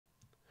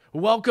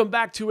Welcome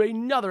back to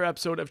another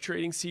episode of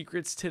Trading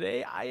Secrets.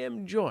 Today, I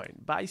am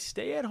joined by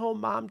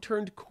stay-at-home mom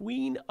turned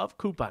queen of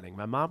couponing.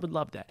 My mom would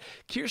love that.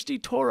 Kiersti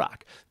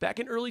Torok. Back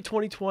in early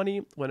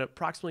 2020, when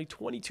approximately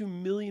 22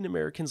 million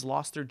Americans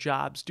lost their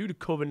jobs due to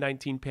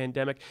COVID-19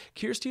 pandemic,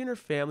 Kiersti and her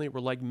family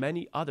were like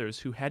many others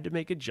who had to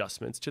make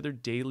adjustments to their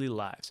daily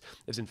lives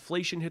as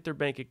inflation hit their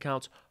bank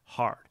accounts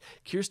hard.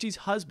 Kiersti's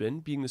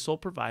husband, being the sole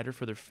provider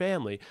for their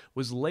family,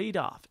 was laid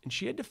off, and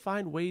she had to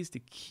find ways to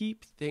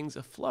keep things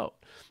afloat.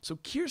 So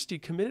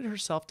Kiersti committed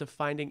herself to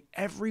finding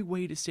every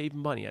way to save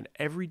money on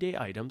everyday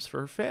items for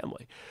her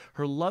family.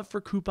 Her love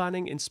for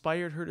couponing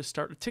inspired her to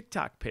start a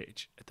TikTok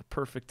page at the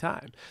perfect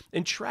time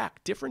and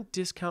track different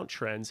discount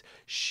trends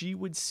she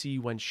would see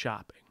when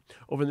shopping.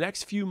 Over the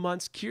next few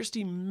months,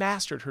 Kiersti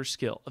mastered her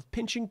skill of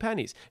pinching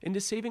pennies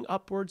into saving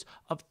upwards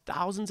of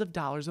thousands of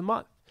dollars a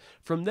month.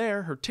 From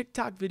there, her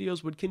TikTok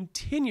videos would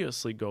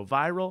continuously go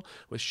viral,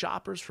 with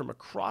shoppers from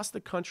across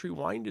the country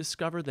wanting to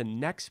discover the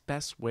next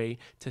best way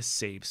to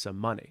save some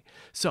money.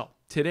 So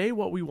today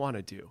what we want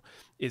to do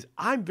is,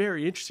 I'm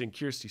very interested in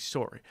Kiersti's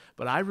story,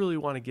 but I really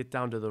want to get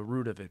down to the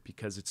root of it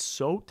because it's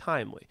so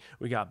timely.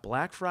 We got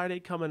Black Friday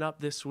coming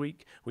up this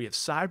week. We have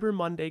Cyber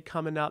Monday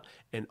coming up,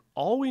 and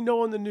all we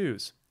know in the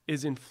news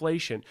is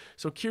inflation.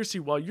 So Kiersti,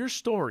 while your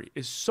story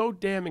is so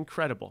damn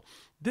incredible,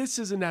 this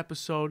is an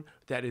episode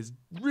that is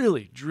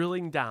really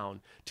drilling down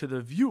to the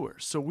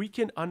viewers so we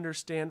can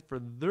understand for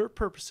their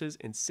purposes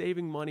in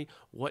saving money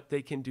what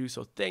they can do.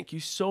 So thank you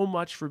so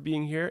much for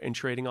being here and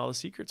trading all the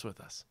secrets with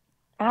us.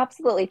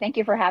 Absolutely. Thank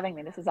you for having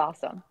me. This is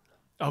awesome.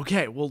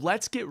 Okay, well,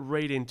 let's get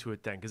right into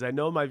it then, because I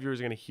know my viewers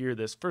are going to hear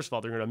this. First of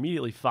all, they're going to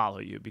immediately follow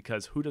you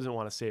because who doesn't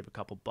want to save a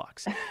couple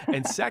bucks?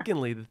 And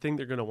secondly, the thing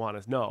they're going to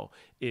want to know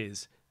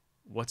is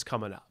what's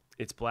coming up.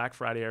 It's Black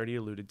Friday. I already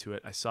alluded to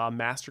it. I saw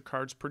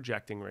MasterCard's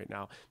projecting right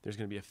now there's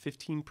going to be a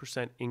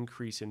 15%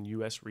 increase in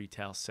U.S.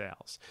 retail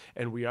sales.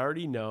 And we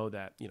already know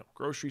that,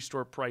 grocery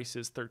store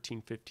prices,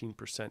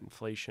 15%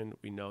 inflation.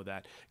 We know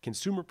that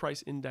consumer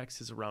price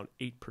index is around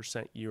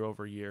 8% year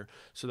over year.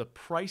 So the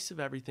price of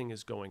everything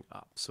is going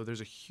up. So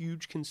there's a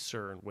huge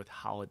concern with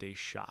holiday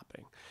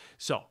shopping.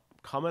 So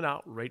coming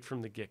out right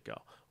from the get-go,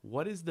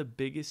 what is the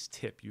biggest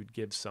tip you'd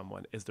give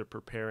someone as they're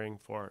preparing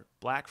for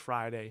Black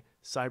Friday,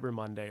 Cyber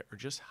Monday, or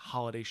just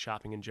holiday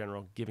shopping in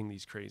general, given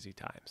these crazy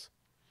times?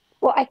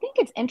 Well, I think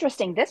it's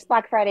interesting. This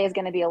Black Friday is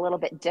going to be a little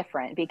bit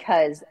different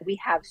because we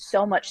have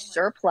so much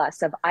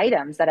surplus of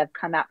items that have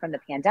come out from the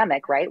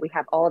pandemic, right? We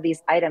have all of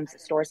these items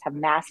that stores have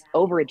mass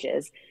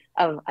overages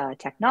of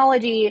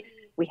technology.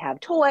 We have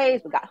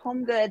toys, we got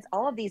home goods,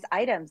 all of these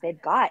items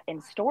they've got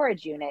in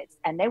storage units,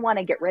 and they want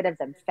to get rid of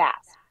them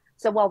fast.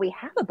 So while we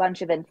have a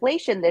bunch of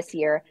inflation this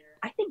year,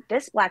 I think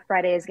this Black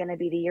Friday is going to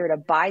be the year to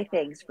buy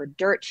things for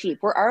dirt cheap.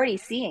 We're already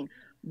seeing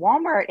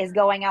Walmart is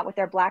going out with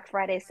their Black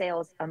Friday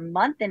sales a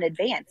month in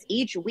advance.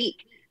 Each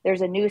week,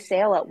 there's a new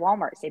sale at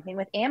Walmart. Same thing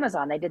with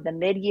Amazon. They did the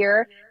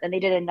mid-year, then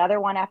they did another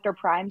one after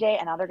Prime Day,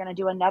 and now they're going to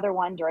do another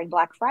one during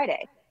Black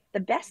Friday.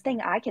 The best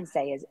thing I can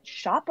say is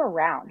shop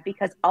around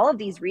because all of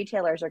these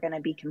retailers are going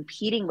to be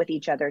competing with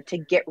each other to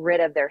get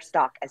rid of their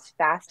stock as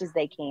fast as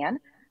they can.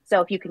 So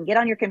if you can get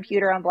on your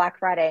computer on Black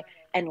Friday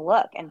and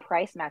look and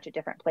price match at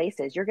different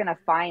places, you're going to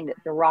find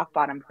the rock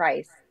bottom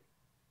price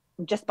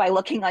just by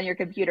looking on your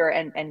computer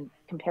and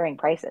comparing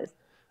prices.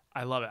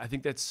 I love it. I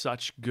think that's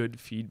such good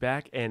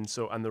feedback. And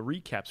so on the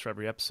recaps for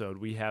every episode,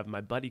 we have my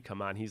buddy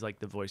come on. He's like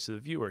the voice of the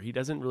viewer. He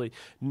doesn't really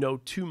know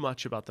too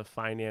much about the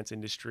finance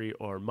industry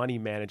or money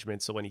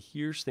management. So when he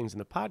hears things in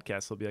the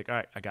podcast, he'll be like, all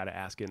right, I got to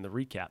ask it in the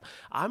recap.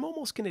 I'm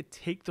almost going to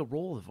take the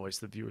role of the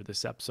voice of the viewer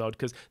this episode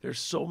because there's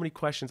so many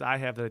questions I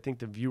have that I think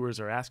the viewers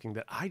are asking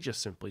that I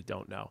just simply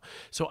don't know.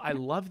 So I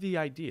love the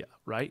idea,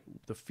 right?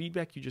 The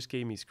feedback you just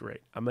gave me is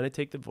great. I'm going to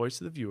take the voice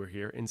of the viewer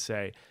here and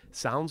say,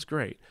 sounds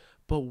great.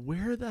 But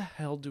where the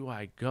hell do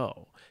I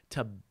go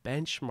to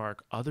benchmark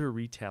other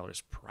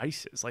retailers'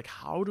 prices? Like,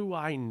 how do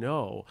I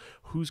know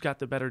who's got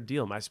the better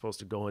deal? Am I supposed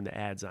to go into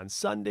ads on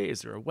Sunday?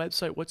 Is there a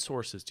website? What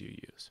sources do you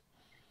use?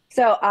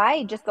 So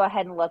I just go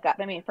ahead and look up.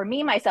 I mean, for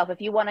me, myself, if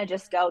you want to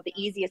just go, the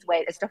easiest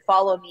way is to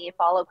follow me,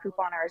 follow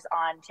couponers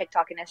on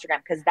TikTok and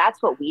Instagram, because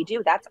that's what we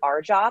do. That's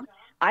our job.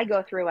 I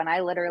go through and I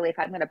literally, if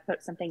I'm going to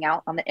put something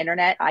out on the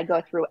internet, I go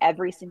through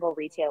every single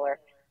retailer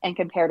and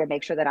compare to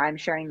make sure that I'm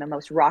sharing the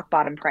most rock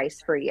bottom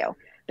price for you.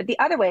 But the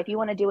other way, if you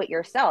want to do it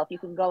yourself, you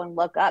can go and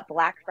look up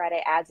Black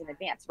Friday ads in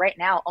advance. Right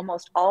now,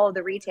 almost all of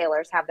the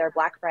retailers have their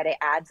Black Friday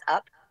ads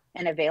up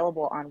and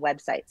available on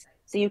websites.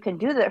 So you can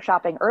do the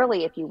shopping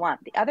early if you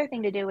want. The other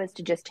thing to do is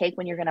to just take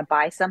when you're going to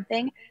buy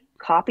something,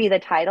 copy the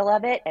title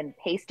of it and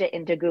paste it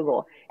into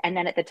Google. And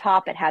then at the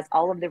top, it has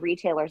all of the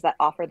retailers that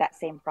offer that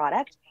same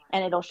product,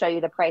 and it'll show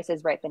you the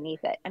prices right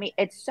beneath it. I mean,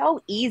 it's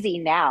so easy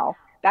now.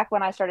 Back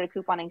when I started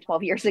couponing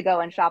 12 years ago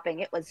and shopping,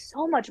 it was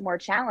so much more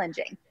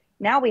challenging.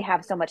 Now we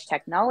have so much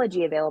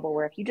technology available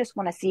where if you just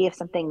want to see if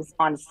something's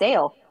on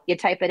sale, you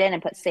type it in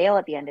and put sale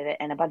at the end of it,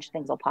 and a bunch of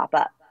things will pop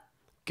up.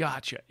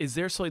 Gotcha. Is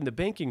there, so in the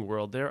banking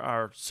world, there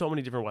are so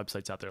many different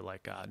websites out there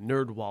like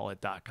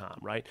nerdwallet.com,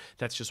 right?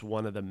 That's just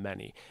one of the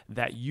many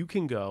that you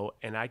can go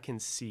and I can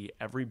see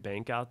every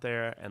bank out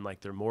there and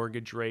like their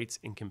mortgage rates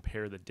and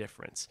compare the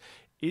difference.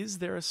 Is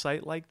there a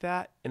site like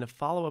that? And a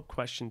follow-up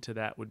question to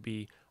that would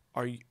be,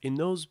 are you in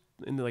those,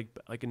 in like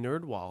a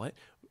Nerd Wallet,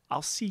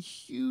 I'll see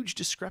huge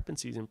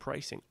discrepancies in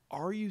pricing.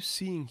 Are you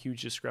seeing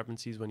huge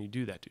discrepancies when you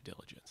do that due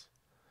diligence?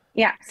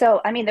 Yeah. So,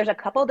 I mean, there's a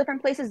couple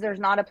different places. There's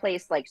not a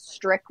place like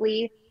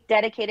strictly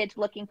dedicated to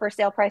looking for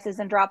sale prices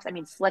and drops. I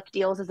mean, Slick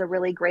Deals is a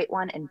really great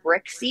one, and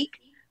BrickSeek.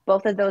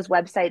 Both of those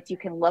websites, you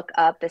can look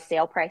up the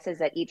sale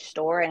prices at each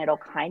store and it'll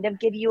kind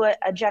of give you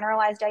a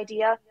generalized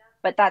idea.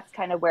 But that's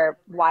kind of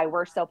why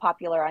we're so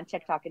popular on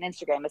TikTok and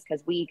Instagram, is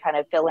because we kind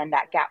of fill in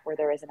that gap where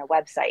there isn't a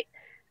website.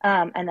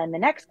 And then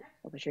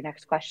what was your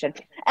next question?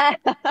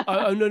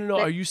 No.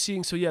 Are you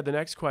seeing? So yeah, the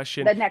next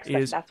question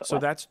is,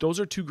 those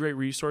are two great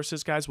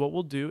resources, guys. What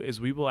we'll do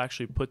is we will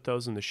actually put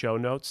those in the show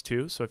notes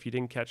too. So if you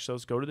didn't catch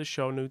those, go to the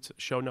show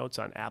notes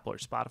on Apple or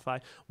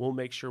Spotify. We'll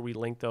make sure we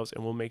link those,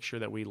 and we'll make sure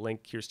that we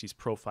link Kiersti's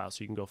profile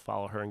so you can go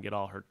follow her and get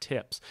all her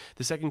tips.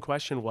 The second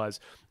question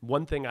was,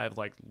 one thing I've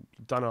like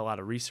done a lot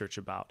of research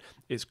about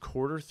is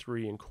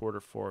Q3 and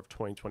Q4 of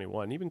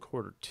 2021, even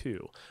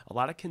Q2. A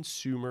lot of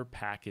consumer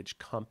packaged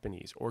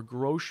companies or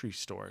grocery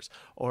stores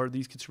or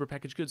these consumer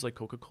packaged goods like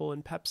Coca-Cola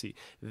and Pepsi,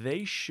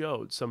 they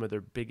showed some of their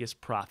biggest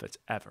profits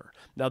ever.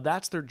 Now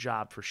that's their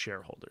job for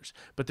shareholders,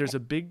 but there's a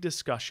big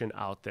discussion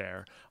out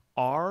there.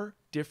 Are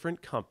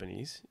different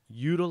companies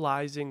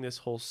utilizing this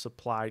whole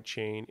supply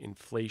chain,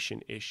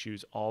 inflation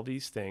issues, all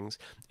these things,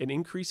 and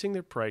increasing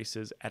their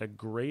prices at a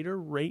greater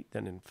rate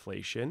than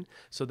inflation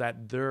so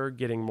that they're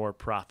getting more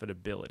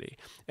profitability?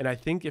 And I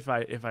think if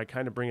I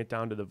kind of bring it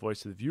down to the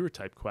voice of the viewer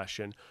type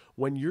question,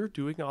 when you're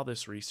doing all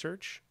this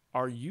research,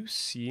 are you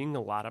seeing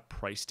a lot of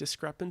price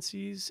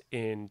discrepancies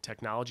in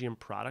technology and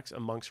products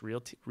amongst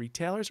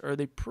retailers, or are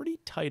they pretty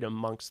tight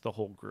amongst the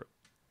whole group?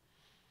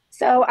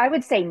 So I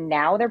would say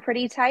now they're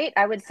pretty tight.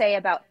 I would say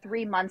about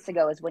 3 months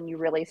ago is when you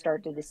really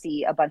started to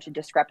see a bunch of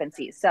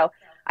discrepancies. So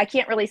I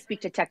can't really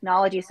speak to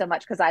technology so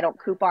much because I don't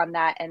coupon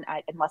that,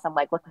 unless I'm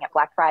like looking at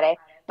Black Friday.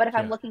 But if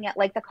I'm Yeah. looking at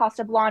like the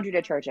cost of laundry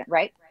detergent,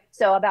 right?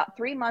 So about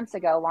 3 months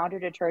ago, laundry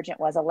detergent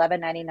was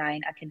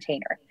 $11.99 a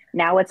container.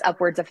 Now it's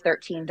upwards of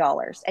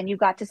 $13, and you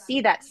got to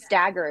see that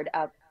staggered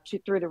up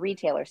through the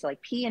retailer. So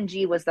like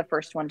P&G was the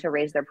first one to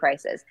raise their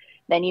prices.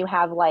 Then you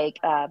have like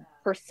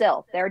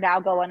Persil, they're now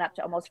going up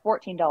to almost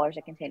 $14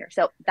 a container.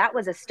 So that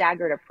was a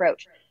staggered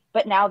approach,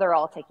 but now they're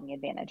all taking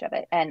advantage of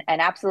it. And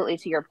absolutely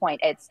to your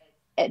point,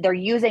 they're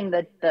using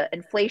the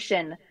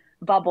inflation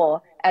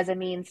bubble as a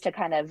means to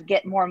kind of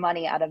get more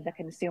money out of the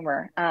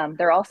consumer.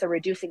 They're also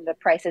reducing the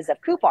prices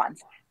of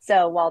coupons.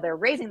 So while they're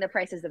raising the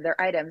prices of their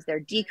items,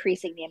 they're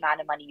decreasing the amount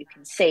of money you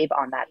can save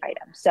on that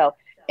item. So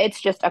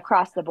it's just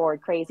across the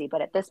board crazy.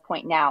 But at this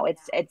point now,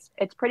 it's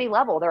pretty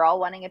level. They're all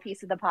wanting a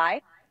piece of the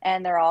pie,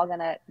 and they're all going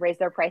to raise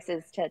their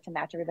prices to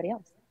match everybody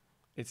else.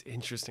 It's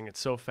interesting. It's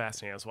so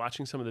fascinating. I was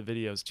watching some of the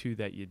videos too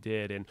that you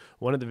did, and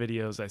one of the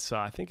videos I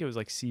saw, I think it was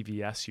like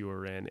CVS you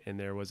were in, and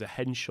there was a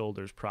Head and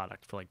Shoulders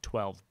product for like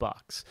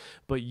 $12,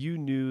 but you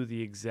knew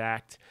the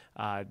exact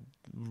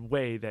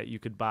way that you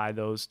could buy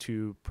those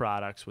two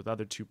products with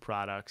other two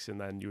products,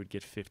 and then you would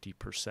get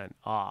 50%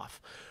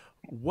 off.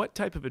 What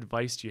type of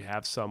advice do you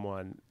have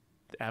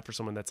for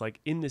someone that's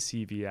like in the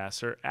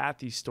CVS or at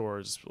these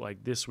stores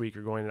like this week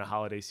or going into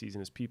holiday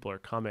season as people are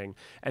coming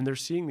and they're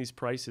seeing these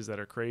prices that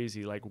are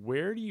crazy? Like,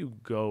 where do you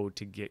go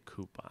to get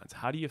coupons?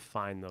 How do you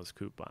find those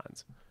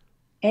coupons?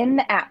 In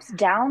the apps,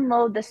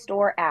 download the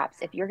store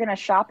apps. If you're going to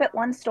shop at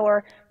one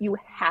store, you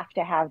have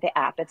to have the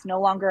app. It's no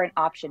longer an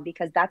option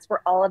because that's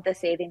where all of the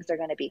savings are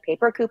going to be.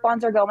 Paper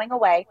coupons are going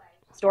away.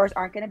 Stores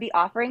aren't going to be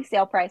offering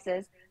sale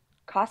prices.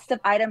 Costs of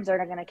items are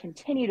going to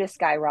continue to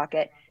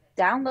skyrocket.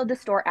 Download the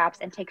store apps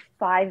and take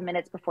 5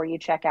 minutes before you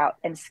check out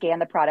and scan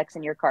the products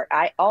in your cart.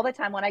 All the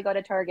time when I go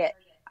to Target,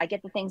 I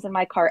get the things in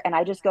my cart and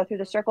I just go through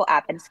the Circle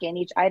app and scan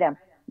each item.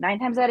 9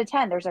 times out of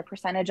 10, there's a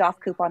percentage off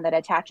coupon that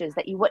attaches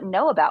that you wouldn't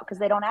know about because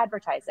they don't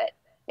advertise it.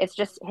 It's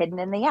just hidden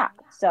in the app.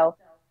 So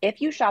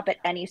if you shop at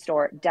any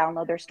store,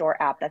 download their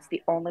store app. That's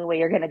the only way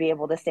you're going to be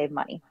able to save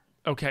money.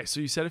 Okay, so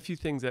you said a few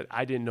things that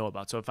I didn't know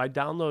about. So if I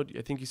download,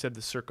 I think you said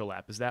the Circle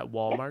app. Is that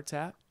Walmart's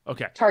app?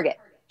 Okay. Target.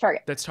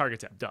 That's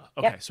Target's app. Duh.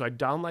 Okay, Yep. so I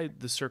download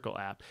the Circle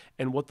app,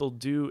 and what they'll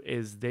do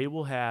is they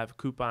will have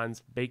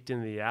coupons baked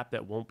into the app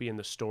that won't be in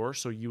the store,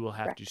 so you will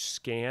have Correct. to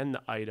scan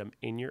the item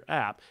in your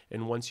app,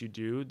 and once you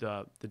do,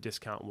 the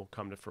discount will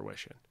come to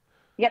fruition.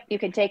 Yep, you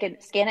can take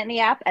it, scan it in the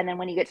app, and then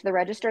when you get to the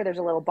register, there's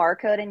a little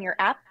barcode in your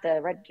app.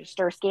 The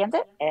register scans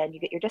it, and you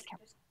get your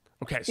discounts.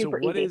 Okay, so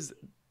Super easy.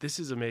 this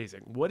is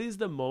amazing. What is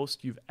the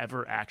most you've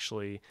ever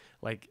actually,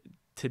 like,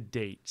 to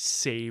date,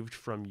 saved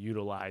from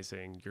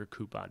utilizing your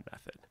coupon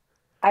method?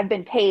 I've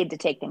been paid to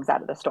take things out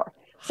of the store.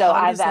 So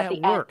How I've does at that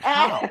the work?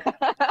 end.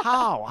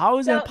 How? How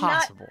is So that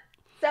possible?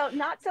 So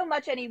not so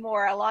much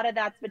anymore. A lot of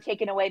that's been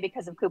taken away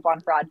because of coupon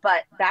fraud.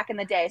 But back in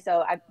the day,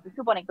 so I've been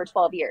couponing for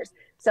 12 years.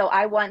 So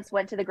I once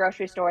went to the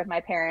grocery store with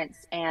my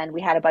parents and we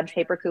had a bunch of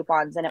paper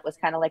coupons and it was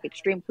kind of like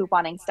extreme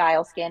couponing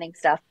style scanning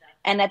stuff.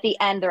 And at the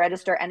end, the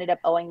register ended up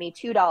owing me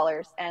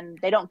 $2 and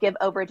they don't give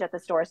overage at the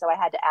store. So I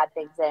had to add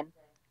things in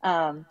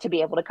to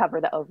be able to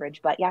cover the overage.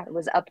 But yeah, it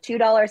was up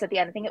 $2 at the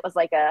end. I think it was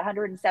like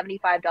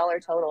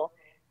 $175 total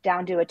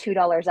down to a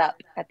 $2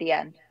 up at the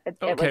end. It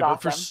was Okay,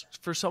 but awesome.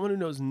 for someone who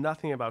knows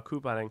nothing about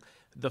couponing,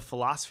 the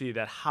philosophy of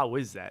that, how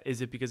is that?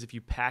 Is it because if you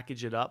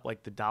package it up,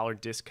 like the dollar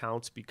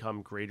discounts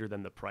become greater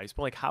than the price?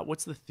 But like, how?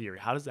 What's the theory?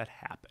 How does that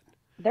happen?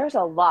 There's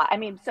a lot. I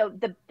mean, so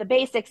the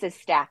basics is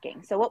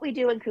stacking. So what we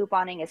do in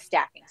couponing is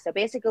stacking. So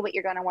basically what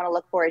you're going to want to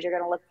look for is you're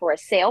going to look for a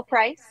sale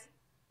price,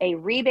 a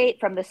rebate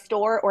from the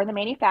store or the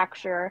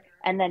manufacturer,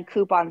 and then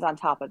coupons on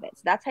top of it.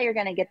 So that's how you're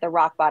going to get the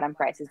rock bottom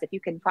prices. If you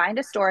can find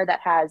a store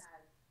that has,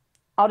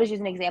 I'll just use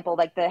an example,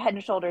 like the Head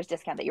and Shoulders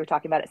discount that you were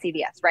talking about at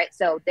CVS, right?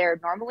 So they're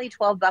normally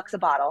 $12 a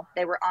bottle.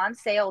 They were on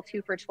sale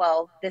 2 for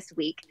 $12 this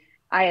week.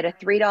 I had a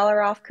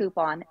 $3 off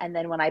coupon. And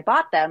then when I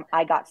bought them,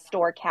 I got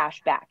store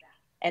cash back.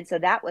 And so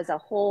that was a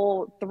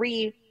whole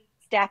three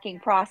stacking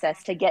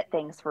process to get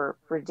things for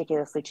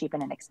ridiculously cheap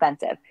and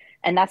inexpensive.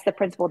 And that's the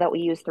principle that we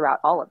use throughout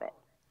all of it.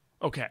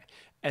 Okay.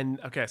 And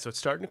okay, so it's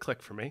starting to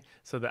click for me.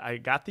 So that I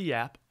got the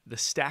app. The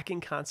stacking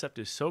concept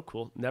is so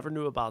cool. Never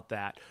knew about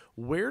that.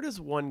 Where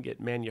does one get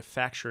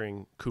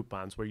manufacturing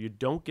coupons where you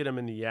don't get them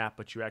in the app,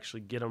 but you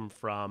actually get them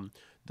from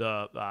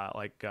the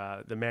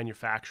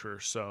manufacturer,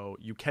 so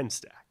you can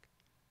stack?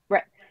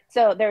 Right.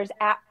 So there's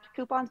app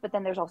coupons, but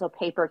then there's also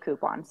paper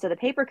coupons. So the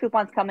paper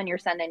coupons come in your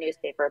Sunday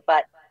newspaper,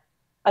 but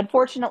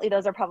unfortunately,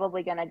 those are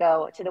probably going to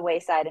go to the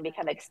wayside and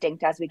become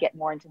extinct as we get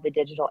more into the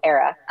digital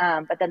era.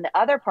 But then the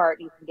other part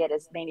you can get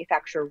is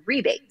manufacturer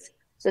rebates.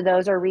 So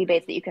those are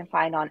rebates that you can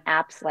find on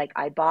apps like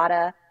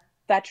Ibotta,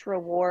 Fetch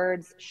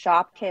Rewards,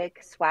 Shopkick,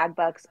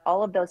 Swagbucks.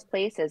 All of those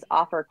places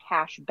offer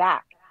cash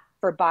back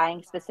for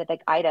buying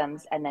specific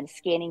items and then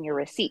scanning your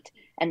receipt.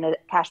 And the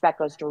cash back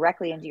goes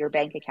directly into your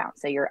bank account.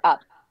 So you're up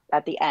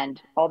at the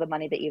end. All the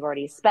money that you've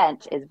already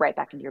spent is right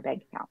back into your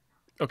bank account.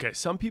 Okay,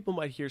 some people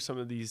might hear some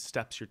of these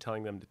steps you're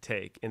telling them to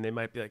take, and they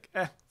might be like,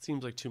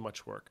 seems like too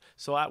much work.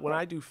 So when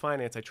I do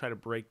finance, I try to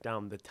break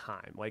down the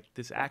time. Like,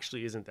 this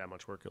actually isn't that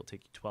much work. It'll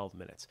take you 12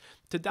 minutes.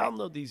 To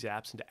download these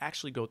apps and to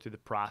actually go through the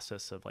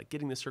process of, like,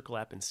 getting the Circle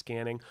app and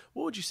scanning,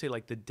 what would you say,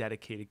 like, the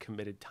dedicated,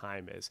 committed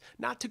time is?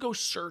 Not to go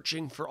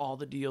searching for all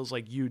the deals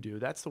like you do.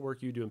 That's the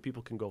work you do, and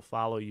people can go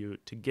follow you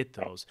to get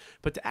those.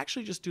 But to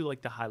actually just do,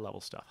 like, the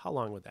high-level stuff, how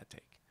long would that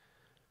take?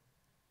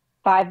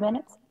 5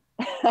 minutes.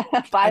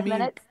 I five mean,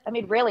 minutes. I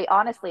mean, really,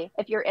 honestly,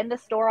 if you're in the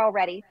store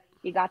already,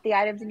 you got the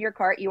items in your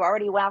cart, you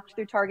already walked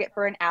through Target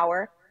for an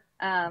hour.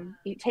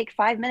 You take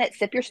 5 minutes,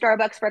 sip your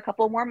Starbucks for a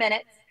couple more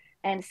minutes,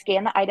 and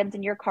scan the items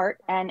in your cart,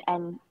 and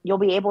you'll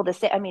be able to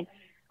say. I mean,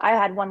 I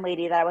had one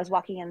lady that I was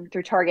walking in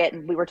through Target,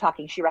 and we were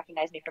talking. She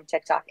recognized me from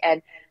TikTok,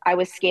 and I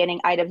was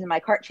scanning items in my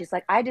cart. She's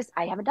like, I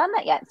haven't done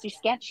that yet." So she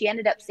scanned. She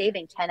ended up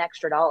saving $10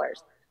 extra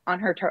on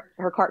her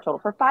cart total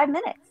for 5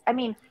 minutes. I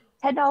mean,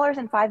 $10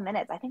 in 5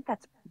 minutes. I think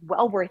that's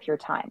well worth your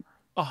time.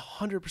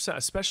 100%,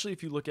 especially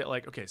if you look at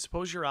like, okay,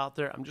 suppose you're out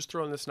there. I'm just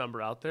throwing this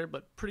number out there,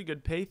 but pretty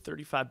good pay,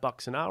 35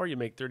 bucks an hour. You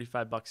make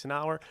 35 bucks an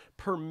hour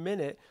per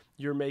minute.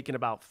 You're making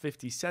about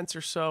 50 cents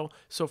or so.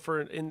 So for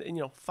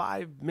in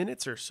 5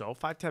 minutes or so,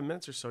 5-10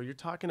 minutes or so, you're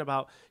talking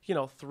about,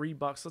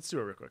 $3. Let's do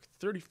it real quick.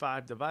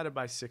 35 divided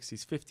by 60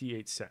 is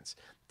 58 cents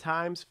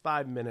times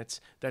 5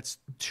 minutes. That's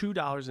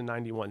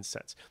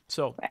 $2.91.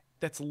 So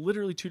that's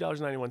literally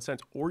 $2.91,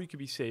 or you could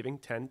be saving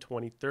 $10,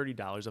 $20,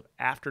 $30 of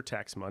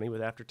after-tax money.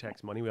 With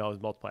after-tax money, we always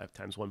multiply it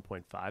times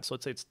 1.5. So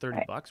let's say it's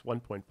 30 bucks,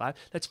 1.5.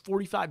 That's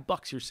 45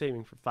 bucks you're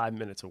saving for 5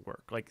 minutes of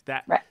work. Like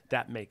that, Right.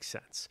 that makes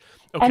sense.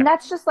 Okay. And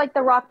that's just like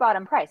the rock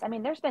bottom price. I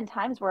mean, there's been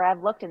times where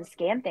I've looked and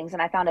scanned things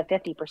and I found a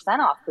 50%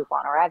 off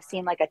coupon, or I've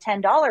seen like a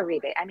 $10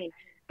 rebate. I mean,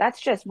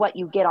 that's just what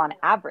you get on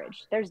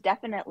average. There's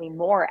definitely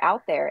more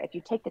out there if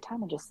you take the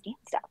time and just scan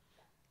stuff.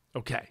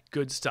 Okay,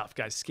 good stuff,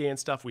 guys. Scan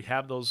stuff. We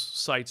have those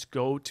sites.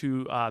 Go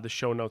to the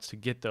show notes to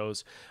get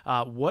those.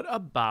 What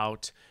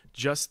about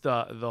just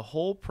the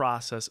whole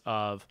process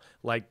of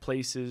like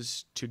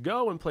places to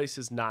go and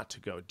places not to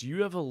go? Do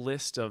you have a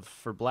list of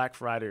for Black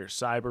Friday or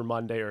Cyber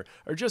Monday or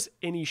just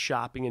any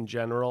shopping in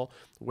general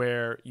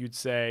where you'd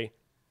say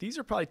these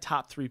are probably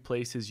top 3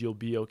 places you'll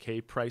be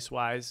okay price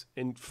wise?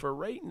 And for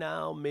right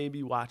now,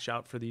 maybe watch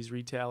out for these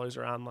retailers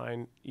or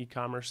online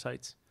e-commerce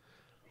sites.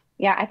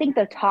 Yeah, I think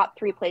the top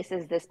three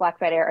places this Black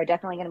Friday are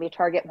definitely going to be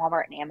Target,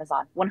 Walmart, and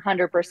Amazon.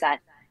 100%.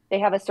 They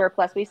have a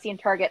surplus. We've seen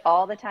Target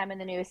all the time in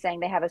the news saying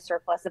they have a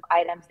surplus of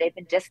items. They've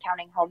been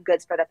discounting home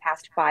goods for the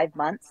past 5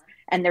 months,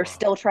 and they're Wow.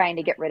 still trying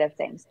to get rid of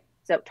things.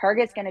 So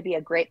Target's going to be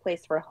a great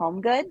place for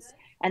home goods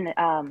and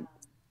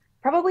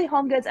probably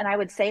home goods. And I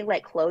would say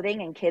like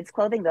clothing and kids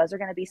clothing. Those are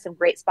going to be some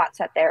great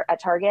spots at there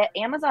at Target.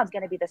 Amazon's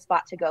going to be the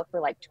spot to go for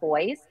like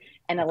toys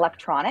and Okay.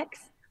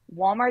 electronics.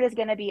 Walmart is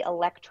going to be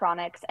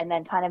electronics and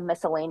then kind of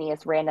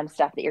miscellaneous random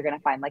stuff that you're going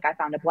to find. Like I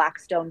found a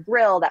Blackstone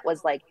grill that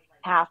was like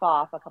half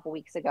off a couple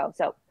weeks ago.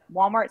 So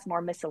Walmart's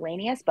more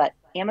miscellaneous, but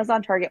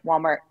Amazon, Target,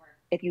 Walmart,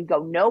 if you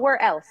go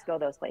nowhere else, go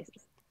those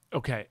places.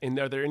 Okay. And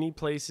are there any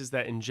places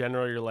that in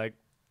general you're like,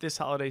 this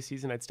holiday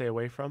season I'd stay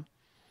away from?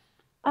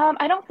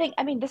 I don't think,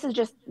 I mean, this is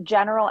just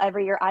general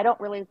every year. I don't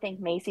really think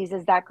Macy's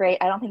is that great.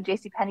 I don't think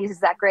JCPenney's is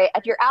that great.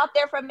 If you're out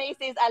there from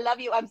Macy's, I love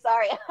you. I'm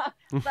sorry.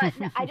 But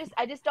no,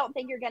 I just don't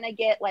think you're going to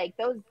get like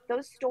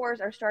those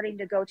stores are starting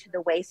to go to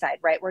the wayside,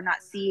 right? We're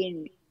not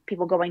seeing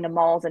people going to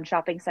malls and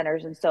shopping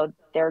centers. And so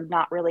they're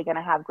not really going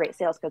to have great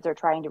sales because they're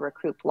trying to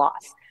recoup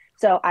loss.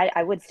 So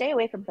I would stay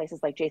away from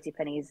places like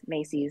JCPenney's,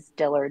 Macy's,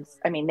 Dillard's.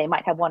 I mean, they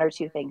might have one or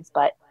two things,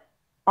 but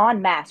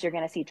en masse, you're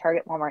going to see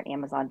Target, Walmart,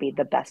 Amazon be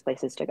the best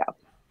places to go.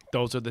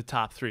 Those are the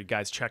top three.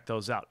 Guys, check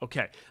those out.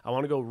 Okay, I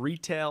want to go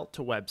retail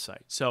to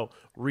website. So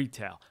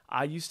retail.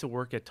 I used to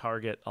work at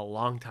Target a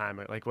long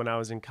time. Like when I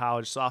was in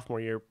college,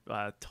 sophomore year,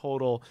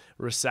 total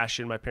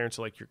recession. My parents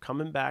were like, you're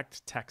coming back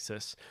to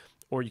Texas,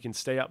 or you can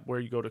stay up where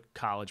you go to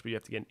college, but you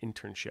have to get an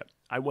internship.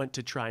 I went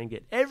to try and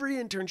get every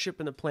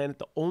internship in the planet.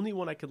 The only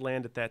one I could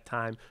land at that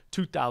time,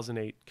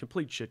 2008,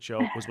 complete shit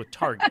show, was with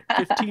Target.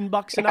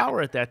 $15 an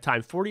hour at that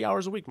time, 40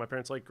 hours a week. My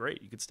parents were like,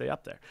 great, you could stay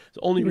up there. It's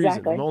the only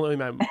reason,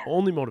 my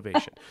only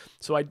motivation.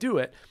 So I do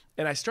it,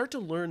 and I start to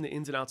learn the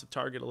ins and outs of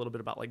Target, a little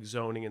bit about like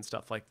zoning and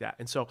stuff like that.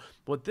 And so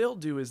what they'll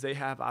do is they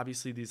have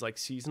obviously these like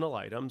seasonal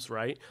items,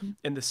 right?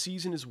 And the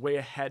season is way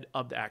ahead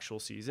of the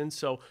actual season.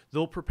 So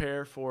they'll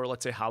prepare for,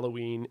 let's say,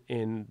 Halloween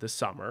in the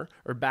summer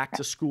or back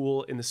to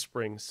school in the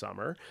spring,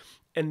 summer.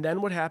 And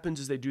then what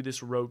happens is they do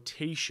this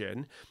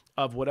rotation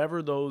of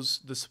whatever the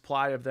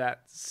supply of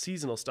that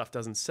seasonal stuff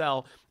doesn't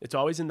sell. It's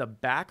always in the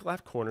back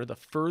left corner, the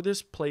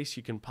furthest place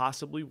you can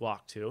possibly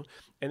walk to.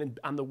 And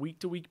on the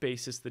week-to-week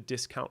basis, the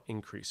discount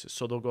increases.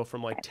 So they'll go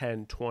from like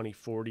 10, 20,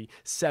 40,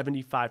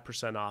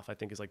 75% off, I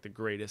think is like the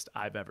greatest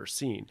I've ever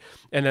seen.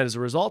 And then as a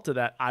result of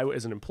that, I,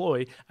 as an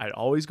employee, I'd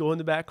always go in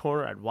the back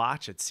corner, I'd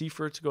watch, I'd see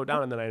for it to go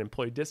down, and then I'd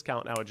employee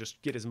discount, and I would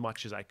just get as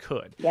much as I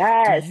could.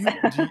 Yes.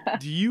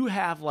 Do you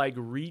have like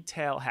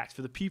retail hacks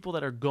for the people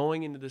that are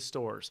going into the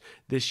stores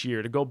this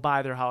year to go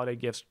buy their holiday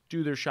gifts,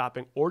 do their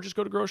shopping, or just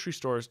go to grocery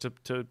stores to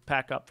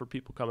pack up for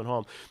people coming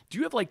home? Do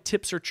you have like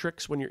tips or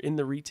tricks when you're in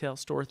the retail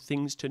store,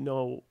 things to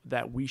know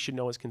that we should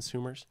know as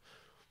consumers?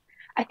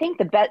 I think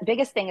the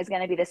biggest thing is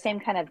going to be the same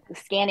kind of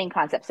scanning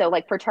concept. So,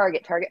 like for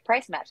Target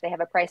price match, they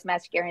have a price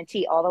match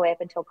guarantee all the way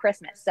up until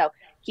Christmas. So,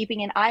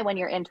 keeping an eye when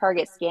you're in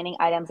Target scanning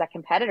items at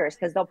competitors,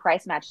 because they'll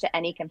price match to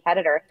any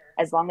competitor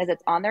as long as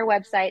it's on their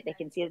website. They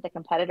can see that the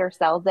competitor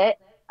sells it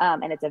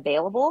and it's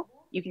available.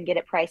 You can get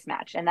it price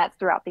matched, and that's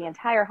throughout the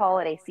entire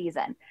holiday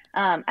season.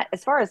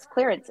 As far as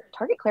clearance,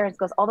 Target clearance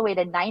goes all the way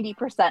to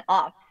 90%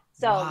 off.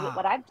 So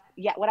Wow.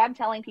 what I'm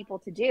telling people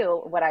to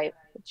do, what I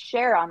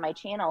share on my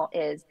channel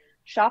is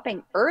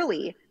shopping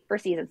early for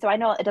season. So I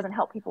know it doesn't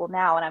help people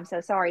now, and I'm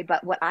so sorry,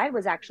 but what I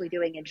was actually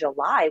doing in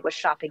July was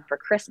shopping for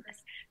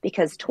Christmas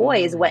because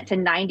toys went to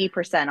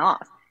 90%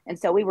 off. And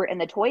so we were in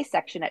the toy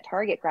section at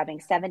Target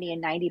grabbing 70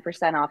 and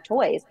 90% off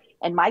toys,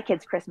 and my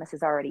kids' Christmas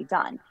is already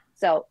done.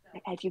 So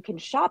if you can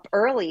shop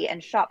early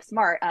and shop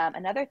smart,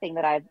 another thing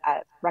that I've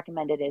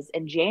recommended is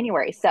in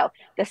January. So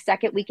the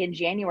second week in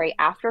January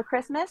after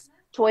Christmas,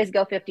 toys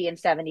go 50 and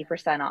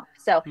 70% off.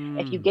 So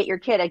if you get your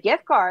kid a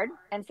gift card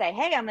and say,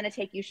 hey, I'm going to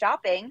take you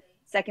shopping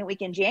second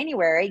week in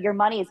January, your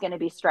money is going to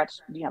be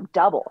stretched,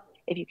 double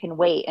if you can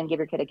wait and give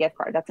your kid a gift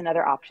card. That's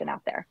another option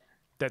out there.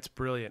 That's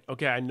brilliant.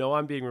 Okay, I know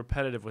I'm being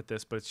repetitive with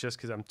this, but it's just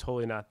because I'm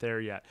totally not there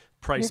yet.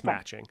 Price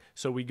matching.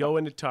 So we go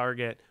into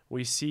Target,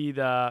 we see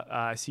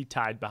I see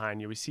Tide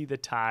behind you. We see the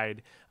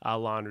Tide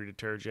laundry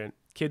detergent.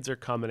 Kids are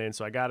coming in,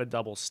 so I got a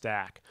double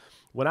stack.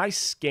 When I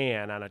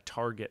scan on a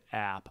Target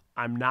app,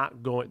 they're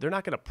not going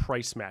to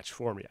price match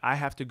for me. I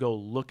have to go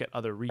look at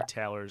other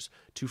retailers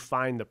to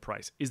find the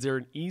price. Is there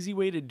an easy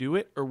way to do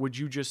it, or would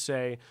you just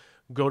say,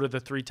 go to the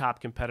three top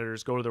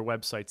competitors, go to their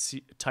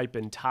website, type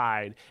in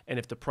Tide, and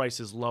if the price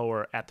is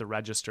lower at the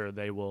register,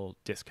 they will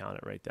discount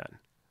it right then?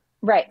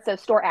 Right. So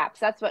store apps.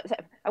 That's what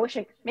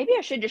maybe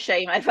I should just show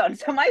you my phone.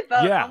 So my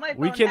phone, Yeah, all my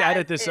we phone can has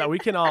edit this. is, We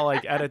can all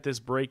like edit this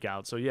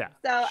breakout. So yeah.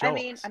 So show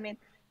I us. mean,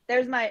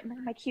 there's my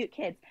cute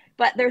kids,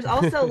 but there's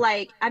also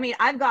like,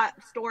 I've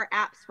got store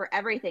apps for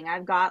everything.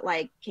 I've got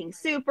like King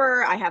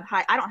Super. I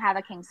don't have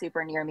a King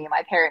Super near me.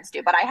 My parents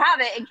do, but I have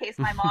it in case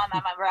my mom,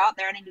 I'm ever out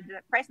there and I need to do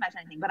a price match or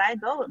anything.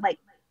 But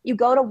you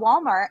go to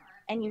Walmart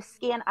and you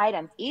scan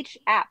items. Each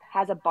app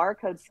has a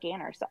barcode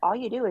scanner. So all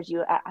you do is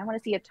I want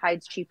to see if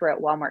Tide's cheaper at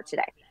Walmart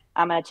today.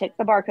 I'm going to take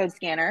the barcode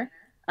scanner.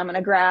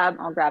 I'll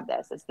grab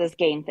this. It's this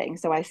Gain thing.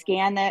 So I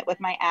scan it with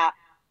my app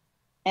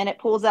and it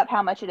pulls up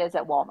how much it is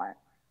at Walmart.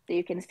 So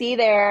you can see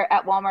there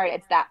at Walmart,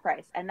 it's that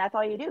price. And that's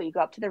all you do. You go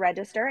up to the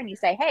register and you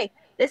say, hey,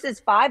 this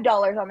is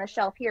 $5 on the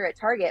shelf here at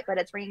Target, but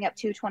it's ringing up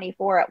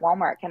 $2.24 at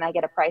Walmart. Can I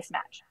get a price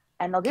match?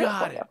 And they'll do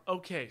it for you.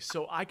 Okay,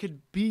 so I could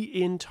be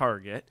in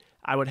Target.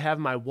 I would have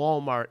my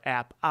Walmart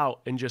app out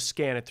and just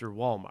scan it through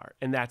Walmart.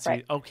 And that's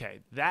right.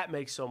 Okay, that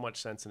makes so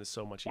much sense and is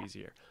so much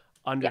easier.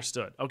 Yeah.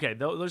 Understood. Okay,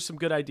 those are some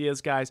good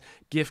ideas, guys.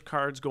 Gift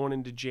cards going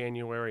into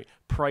January,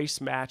 price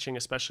matching,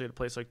 especially at a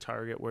place like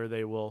Target where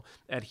they will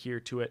adhere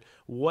to it.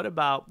 What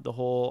about the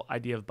whole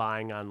idea of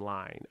buying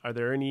online? Are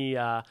there any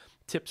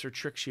tips or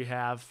tricks you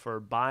have for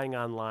buying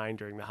online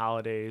during the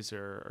holidays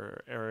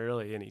or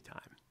really anytime?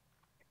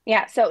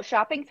 Yeah, so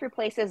shopping through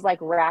places like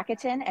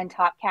Rakuten and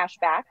Top Cash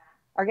Back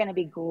are going to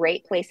be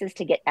great places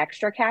to get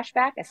extra cash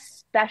back,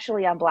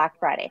 especially on Black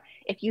Friday.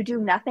 If you do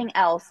nothing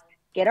else,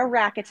 get a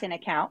Rakuten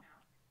account,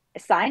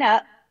 sign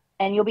up,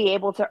 and you'll be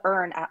able to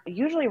earn.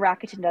 Usually,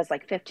 Rakuten does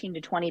like 15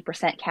 to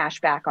 20%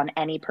 cash back on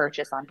any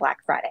purchase on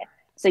Black Friday.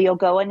 So you'll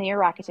go into your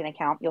Rakuten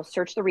account, you'll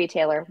search the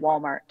retailer,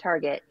 Walmart,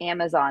 Target,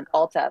 Amazon,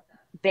 Ulta,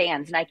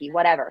 Vans, Nike,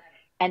 whatever,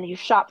 and you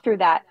shop through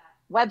that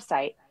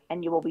website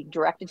and you will be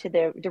directed to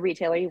the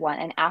retailer you want.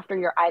 And after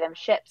your item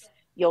ships,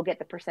 you'll get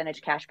the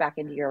percentage cash back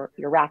into your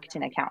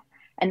Rakuten account.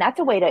 And that's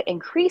a way to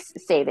increase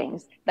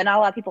savings that not a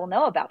lot of people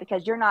know about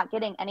because you're not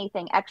getting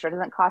anything extra. It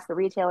doesn't cost the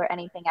retailer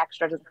anything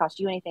extra. It doesn't cost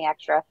you anything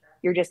extra.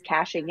 You're just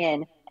cashing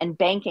in and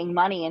banking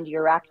money into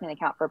your Rakuten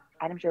account for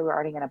items you're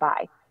already going to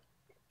buy.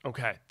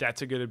 Okay,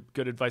 that's a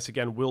good advice.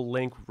 Again, we'll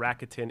link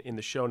Rakuten in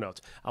the show notes.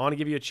 I want to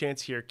give you a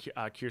chance here,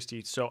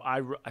 Kiersti. So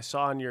I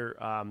saw on your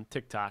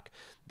TikTok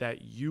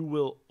that you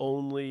will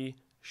only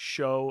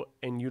show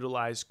and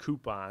utilize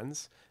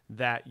coupons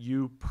that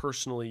you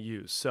personally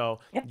use. So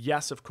Yep.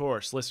 yes, of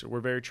course, listen, we're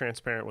very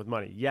transparent with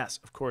money. Yes,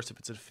 of course, if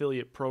it's an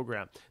affiliate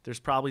program,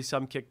 there's probably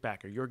some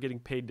kickback or you're getting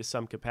paid to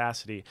some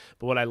capacity.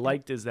 But what I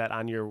liked is that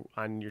on your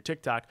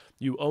TikTok,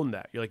 you own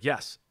that. You're like,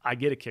 yes, I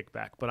get a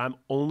kickback, but I'm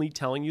only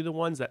telling you the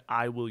ones that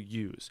I will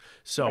use.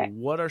 So Right.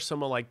 what are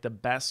some of like the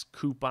best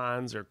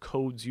coupons or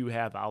codes you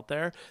have out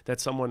there that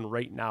someone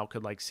right now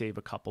could like save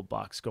a couple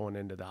bucks going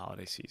into the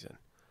holiday season?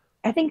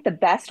 I think the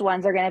best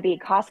ones are going to be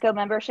Costco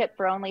membership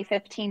for only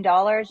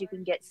 $15. You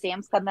can get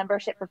Sam's Club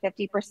membership for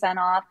 50%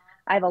 off.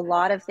 I have a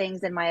lot of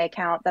things in my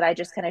account that I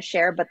just kind of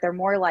share, but they're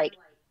more like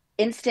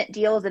instant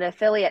deals and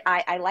affiliate.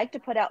 I like to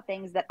put out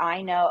things that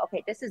I know,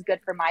 okay, this is good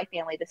for my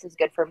family. This is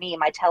good for me.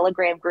 My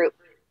Telegram group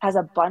has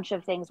a bunch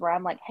of things where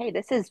I'm like, hey,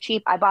 this is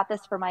cheap. I bought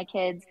this for my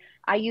kids.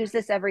 I use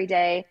this every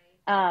day.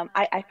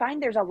 I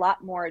find there's a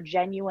lot more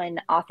genuine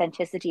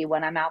authenticity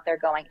when I'm out there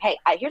going, hey,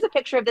 here's a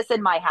picture of this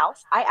in my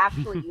house. I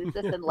actually use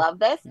this and love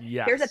this.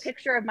 Here's a Yes.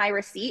 picture of my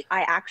receipt.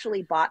 I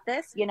actually bought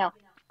this.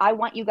 I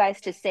want you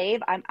guys to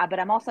save. But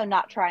I'm also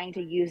not trying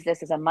to use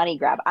this as a money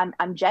grab.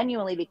 I'm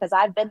genuinely because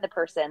I've been the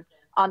person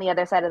on the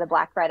other side of the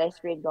Black Friday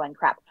screen going,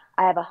 crap,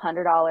 I have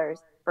 $100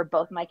 for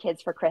both my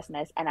kids for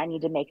Christmas and I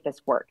need to make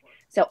this work.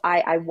 So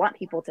I want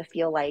people to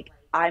feel like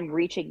I'm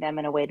reaching them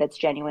in a way that's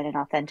genuine and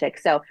authentic.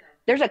 So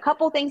there's a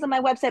couple things on my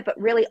website, but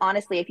really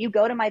honestly, if you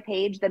go to my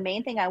page, the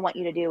main thing I want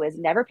you to do is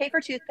never pay for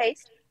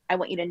toothpaste. I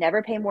want you to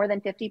never pay more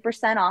than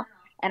 50% off.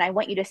 And I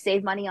want you to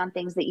save money on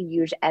things that you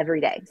use every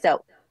day.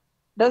 So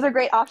those are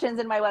great options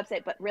in my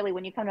website, but really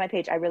when you come to my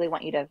page, I really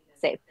want you to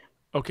save.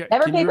 Okay.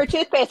 Never Can pay you for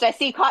toothpaste. I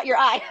see caught your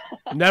eye.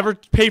 never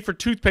pay for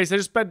toothpaste? I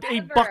just spent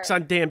 $8 Never.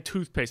 on damn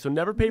toothpaste. So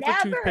never pay for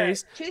Never.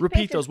 toothpaste. Repeat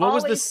Toothpaste is those.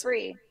 always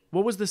free.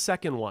 What was the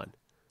second one?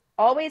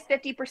 Always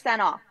 50%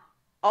 off.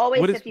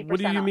 Always What do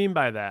 50% you off. mean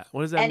by that?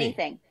 What does that mean?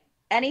 Anything.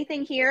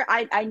 Anything here,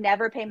 I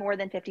never pay more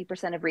than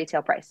 50% of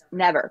retail price.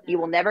 Never. You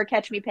will never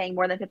catch me paying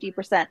more than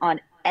 50%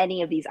 on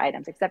any of these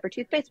items except for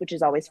toothpaste, which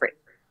is always free.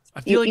 I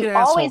You feel like you an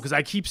asshole always because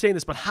I keep saying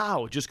this, but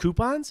how? Just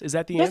coupons? Is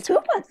that the just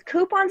answer?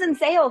 coupons and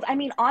sales. I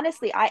mean,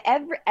 honestly, I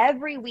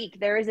every week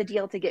there is a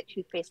deal to get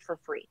toothpaste for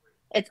free.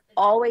 It's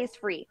always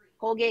free.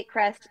 Colgate,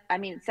 Crest. I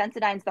mean,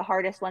 Sensodyne's the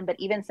hardest one, but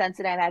even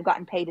Sensodyne, I've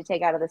gotten paid to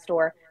take out of the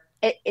store.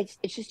 It's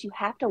just you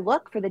have to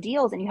look for the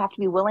deals, and you have to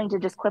be willing to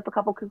just clip a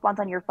couple coupons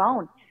on your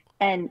phone,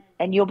 and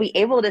you'll be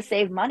able to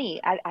save money.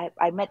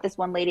 I met this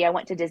one lady. I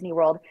went to Disney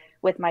World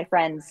with my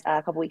friends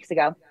a couple weeks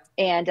ago,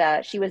 and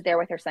she was there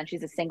with her son.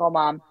 She's a single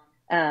mom.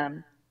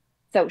 Um,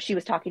 so she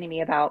was talking to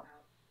me about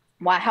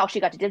how she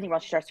got to Disney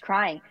World. She starts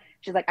crying.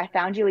 She's like, I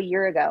found you a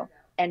year ago.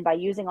 And by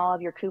using all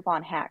of your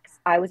coupon hacks,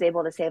 I was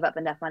able to save up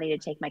enough money to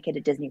take my kid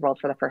to Disney World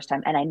for the first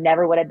time. And I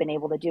never would have been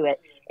able to do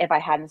it if I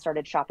hadn't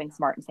started shopping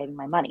smart and saving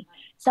my money.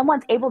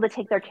 Someone's able to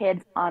take their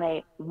kids on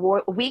a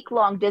week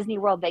long Disney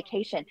World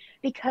vacation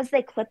because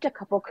they clipped a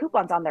couple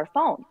coupons on their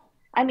phone.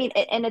 I mean,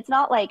 and it's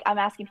not like I'm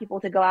asking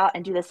people to go out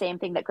and do the same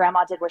thing that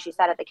grandma did where she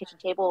sat at the kitchen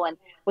table and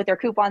with her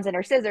coupons and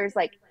her scissors.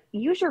 Like,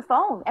 use your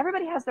phone.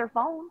 Everybody has their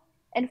phone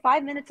and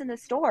 5 minutes in the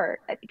store.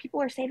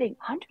 People are saving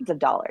hundreds of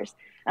dollars.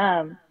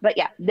 But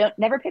yeah,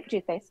 never pay for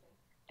toothpaste.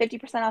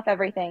 50% off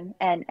everything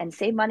and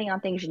save money on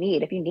things you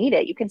need. If you need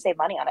it, you can save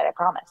money on it, I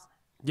promise.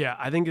 Yeah,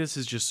 I think this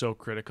is just so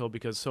critical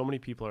because so many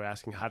people are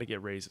asking how to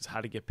get raises,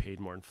 how to get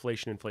paid more,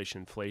 inflation, inflation,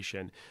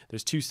 inflation.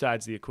 There's two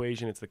sides of the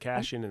equation. It's the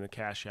cash in and the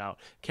cash out.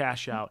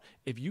 Cash out.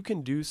 If you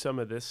can do some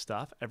of this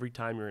stuff every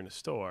time you're in a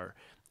store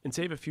and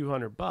save a few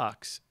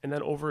 $100, and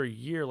then over a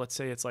year, let's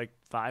say it's like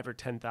 $5,000 or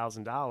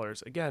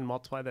 $10,000. Again,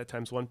 multiply that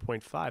times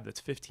 1.5. That's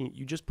 15.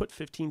 You just put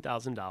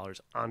 $15,000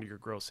 onto your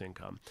gross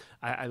income.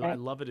 I Right.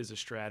 love it as a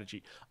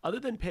strategy. Other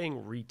than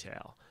paying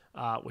retail,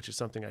 which is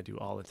something I do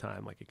all the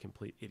time like a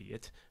complete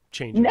idiot.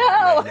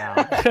 No.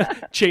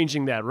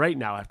 Changing that right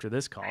now after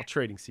this call,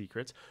 Trading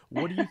Secrets.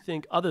 What do you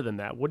think, other than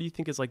that, what do you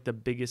think is like the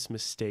biggest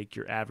mistake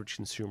your average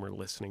consumer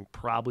listening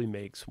probably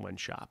makes when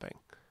shopping?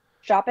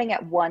 Shopping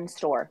at one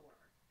store.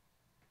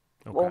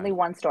 Okay. Only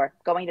one store,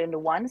 going into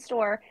one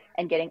store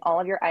and getting all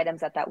of your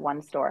items at that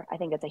one store. I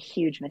think that's a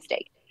huge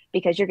mistake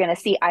because you're going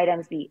to see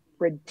items be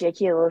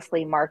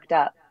ridiculously marked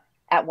up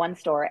at one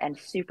store and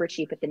super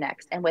cheap at the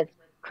next. And with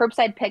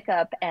curbside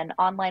pickup and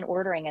online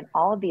ordering and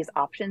all of these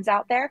options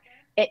out there,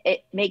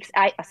 it makes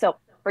so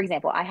for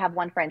example, I have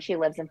one friend, she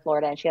lives in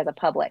Florida and she has a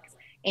Publix,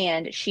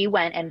 and she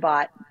went and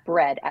bought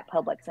bread at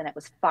Publix and it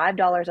was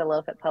 $5 a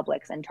loaf at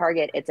Publix, and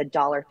Target it's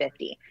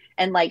 $1.50.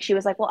 And like she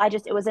was like, well,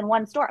 it was in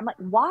one store. I'm like,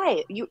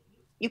 why?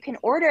 You can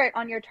order it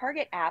on your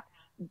Target app,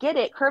 get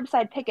it,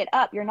 curbside pick it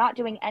up. You're not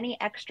doing any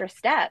extra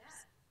steps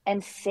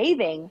and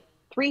saving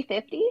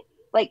 350.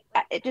 Like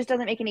it just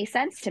doesn't make any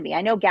sense to me.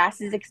 I know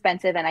gas is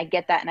expensive and I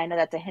get that and I know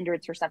that's a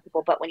hindrance for some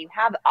people, but when you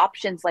have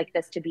options like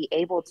this to be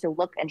able to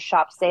look and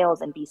shop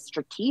sales and be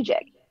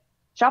strategic,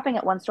 shopping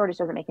at one store just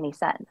doesn't make any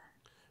sense.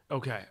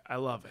 Okay, I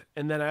love it.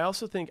 And then I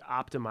also think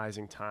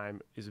optimizing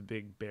time is a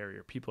big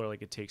barrier. People are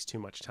like, it takes too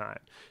much time.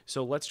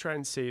 So let's try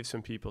and save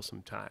some people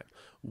some time.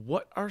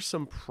 What are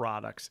some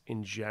products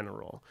in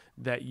general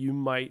that you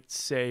might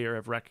say or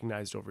have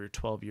recognized over your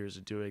 12 years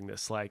of doing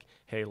this? Like,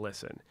 hey,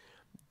 listen,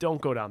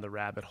 don't go down the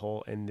rabbit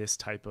hole in this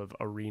type of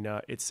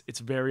arena. It's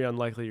very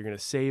unlikely you're going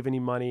to save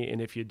any money.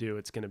 And if you do,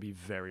 it's going to be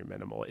very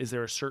minimal. Is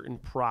there a certain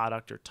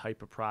product or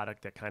type of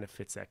product that kind of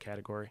fits that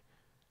category?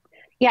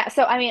 Yeah.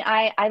 So, I mean,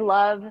 I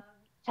love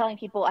telling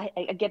people,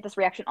 I get this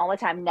reaction all the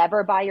time.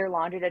 Never buy your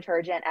laundry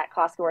detergent at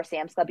Costco or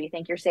Sam's Club. You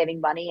think you're saving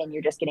money and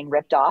you're just getting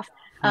ripped off.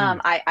 Hmm.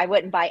 I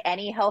wouldn't buy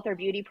any health or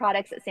beauty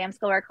products at Sam's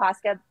Club or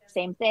Costco.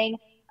 Same thing.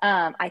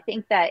 I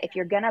think that if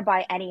you're going to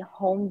buy any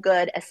home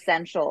good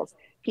essentials,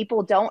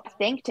 people don't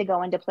think to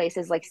go into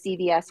places like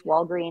CVS,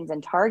 Walgreens,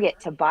 and Target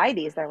to buy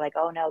these. They're like,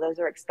 oh no, those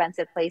are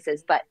expensive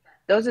places. But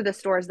those are the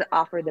stores that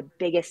offer the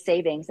biggest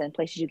savings and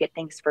places you get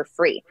things for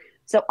free.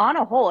 So on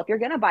a whole, if you're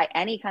going to buy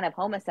any kind of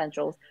home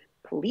essentials,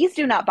 please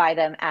do not buy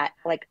them at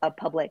like a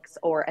Publix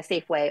or a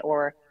Safeway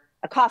or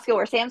a Costco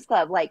or Sam's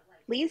Club. Like,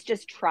 please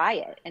just try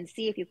it and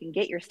see if you can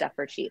get your stuff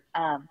for cheap.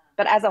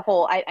 But as a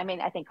whole, I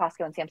mean, I think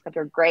Costco and Sam's Club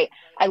are great.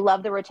 I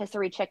love the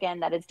rotisserie chicken.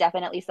 That is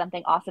definitely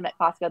something awesome at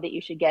Costco that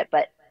you should get.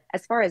 But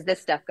as far as this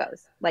stuff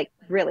goes, like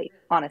really,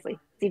 honestly,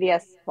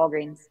 CVS,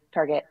 Walgreens,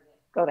 Target,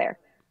 go there.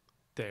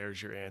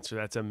 There's your answer.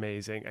 That's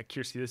amazing.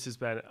 Kiersti, this has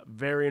been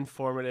very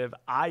informative.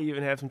 I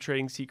even have some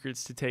trading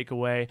secrets to take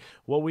away.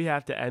 What we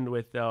have to end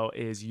with, though,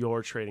 is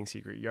your trading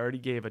secret. You already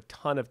gave a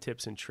ton of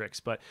tips and tricks,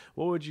 but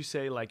what would you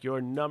say like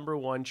your number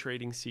one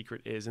trading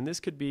secret is? And this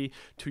could be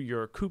to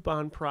your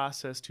coupon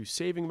process, to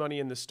saving money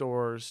in the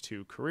stores,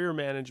 to career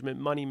management,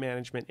 money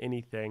management,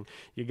 anything.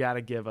 You got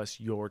to give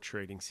us your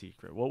trading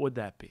secret. What would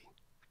that be?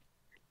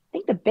 I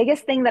think the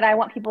biggest thing that I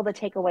want people to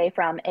take away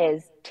from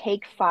is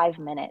take 5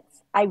 minutes.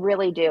 I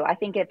really do. I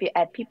think if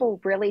people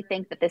really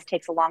think that this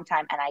takes a long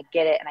time, and I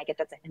get it, and I get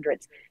that's a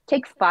hindrance,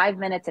 take 5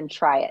 minutes and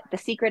try it. The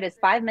secret is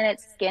 5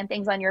 minutes, scan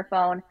things on your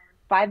phone,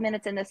 5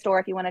 minutes in the store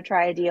if you want to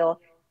try a deal,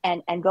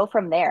 and go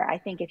from there. I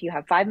think if you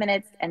have 5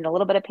 minutes and a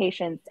little bit of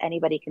patience,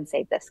 anybody can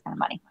save this kind of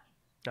money.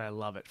 I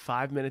love it.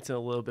 5 minutes and a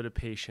little bit of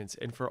patience.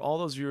 And for all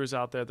those viewers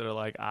out there that are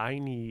like, I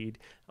need,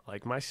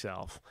 like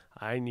myself,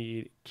 I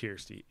need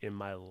Kiersti in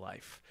my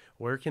life.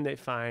 Where can they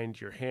find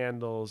your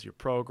handles, your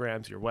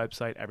programs, your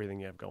website,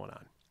 everything you have going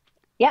on?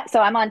 Yeah, so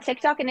I'm on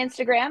TikTok and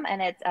Instagram,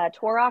 and it's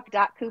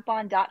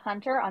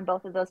torok.coupon.hunter on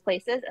both of those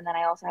places. And then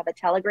I also have a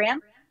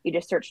Telegram. You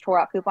just search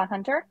Torok Coupon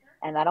Hunter,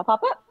 and that'll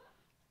pop up.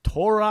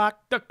 Torok,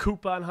 the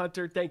coupon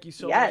hunter. Thank you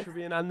so much Yes. for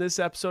being on this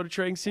episode of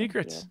Trading Thank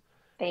Secrets. you.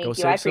 Thank Go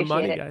you. I save some appreciate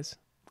money, it. guys.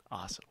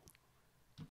 Awesome.